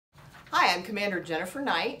I'm Commander Jennifer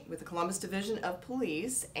Knight with the Columbus Division of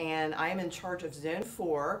Police, and I am in charge of Zone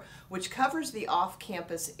 4, which covers the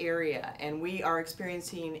off-campus area, and we are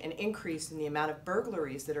experiencing an increase in the amount of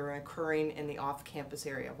burglaries that are occurring in the off-campus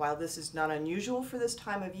area. While this is not unusual for this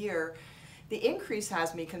time of year, the increase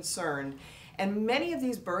has me concerned, and many of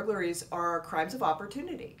these burglaries are crimes of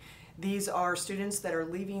opportunity. These are students that are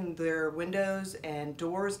leaving their windows and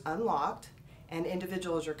doors unlocked, and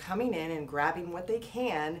individuals are coming in and grabbing what they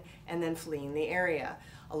can and then fleeing the area.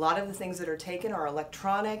 A lot of the things that are taken are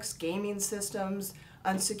electronics, gaming systems,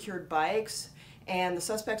 unsecured bikes, and the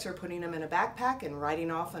suspects are putting them in a backpack and riding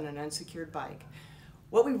off on an unsecured bike.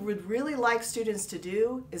 What we would really like students to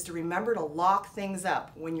do is to remember to lock things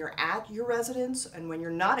up. When you're at your residence and when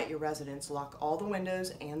you're not at your residence, lock all the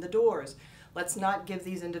windows and the doors. Let's not give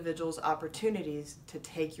these individuals opportunities to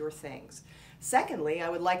take your things. Secondly, I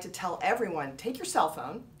would like to tell everyone, take your cell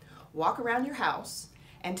phone, walk around your house,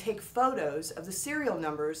 and take photos of the serial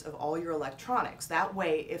numbers of all your electronics. That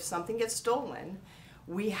way, if something gets stolen,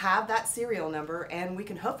 we have that serial number and we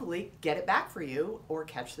can hopefully get it back for you or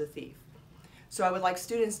catch the thief. So I would like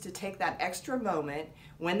students to take that extra moment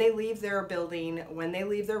when they leave their building, when they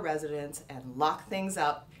leave their residence, and lock things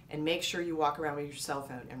up and make sure you walk around with your cell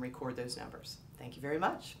phone and record those numbers. Thank you very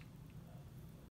much.